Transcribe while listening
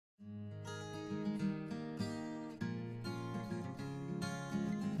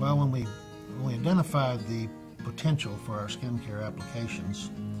Well, when we identified the potential for our skincare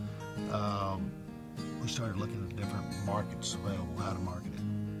applications, we started looking at different markets available, how to market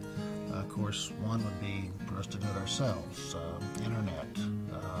it. Of course, one would be for us to do it ourselves, internet,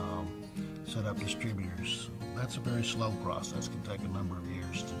 set up distributors. That's a very slow process, can take a number of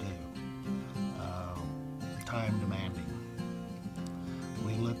years to do. Time demanding.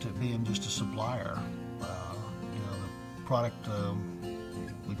 We looked at being just a supplier. The product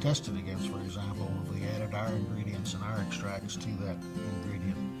we tested against, for example, if we added our ingredients and our extracts to that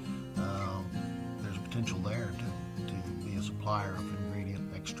ingredient, there's potential there to be a supplier of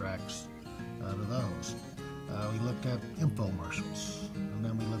ingredient extracts to those. We looked at infomercials, and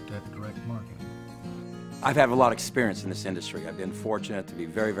then we looked at direct marketing. I've had a lot of experience in this industry. I've been fortunate to be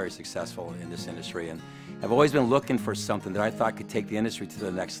very, very successful in this industry, and I've always been looking for something that I thought could take the industry to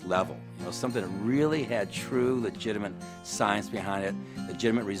the next level. Something that really had true, legitimate science behind it,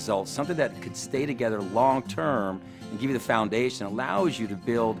 legitimate results, something that could stay together long term and give you the foundation, allows you to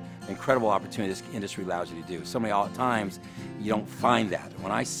build incredible opportunity this industry allows you to do. So many times you don't find that.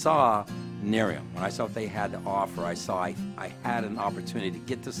 When I saw Nerium, when I saw what they had to offer, I saw I had an opportunity to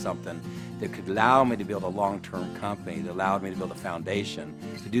get to something that could allow me to build a long-term company, that allowed me to build a foundation,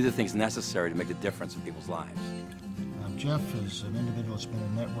 to do the things necessary to make a difference in people's lives. Jeff is an individual that's been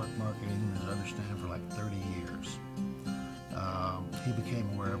in network marketing, as I understand, for like 30 years. He became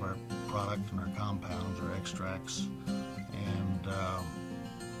aware of our product and our compounds, our extracts, and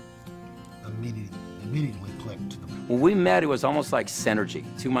immediately clicked. When we met, it was almost like synergy.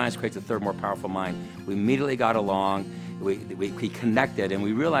 Two minds creates a third more powerful mind. We immediately got along, we connected, and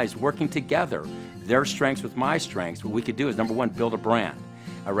we realized working together, their strengths with my strengths, what we could do is, number one, build a brand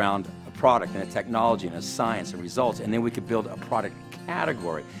around a product and a technology and a science and results, and then we could build a product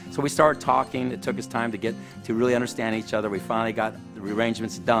category. So we started talking. It took us time to really understand each other. We finally got the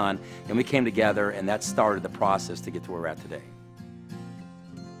arrangements done, and we came together, and that started the process to get to where we're at today.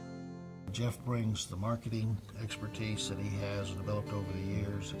 Jeff brings the marketing expertise that he has developed over the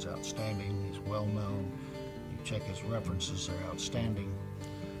years. It's outstanding. He's well known. You check his references, they're outstanding.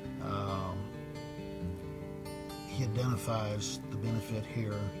 He identifies the benefit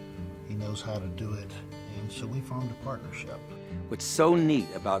here. He knows how to do it, and so we formed a partnership. What's so neat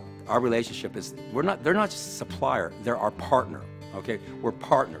about our relationship is they're not just a supplier, they're our partner, okay? We're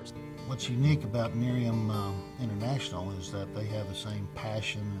partners. What's unique about Nerium International is that they have the same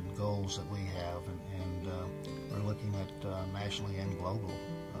passion and goals that we have, and we're looking at nationally and global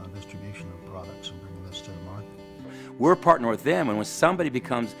distribution of products and bringing this to the market. We're a partner with them, and when somebody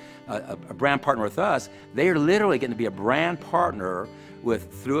becomes a brand partner with us, they are literally getting to be a brand partner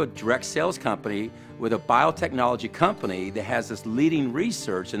through a direct sales company with a biotechnology company that has this leading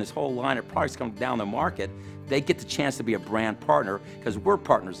research and this whole line of products coming down the market. They get the chance to be a brand partner because we're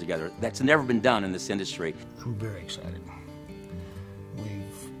partners together. That's never been done in this industry. I'm very excited.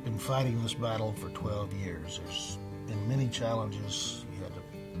 We've been fighting this battle for 12 years. There's been many challenges. You had to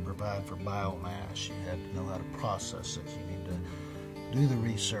provide for biomass. You had to know how to process it. You need to do the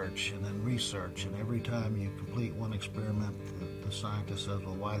research and then research. And every time you complete one experiment, the scientist says,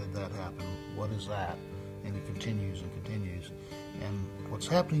 well, why did that happen? What is that? And it continues and continues. And what's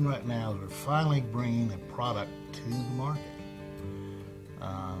happening right now is we're finally bringing a product to the market.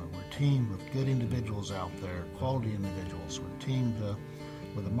 We're teamed with good individuals out there, quality individuals. We're teamed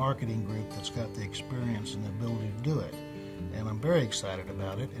with a marketing group that's got the experience and the ability to do it. And I'm very excited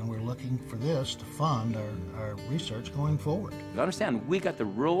about it, and we're looking for this to fund our research going forward. Understand, we got the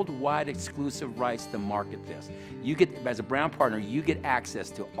worldwide exclusive rights to market this. You get, as a brand partner, you get access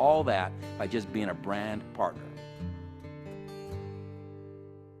to all that by just being a brand partner.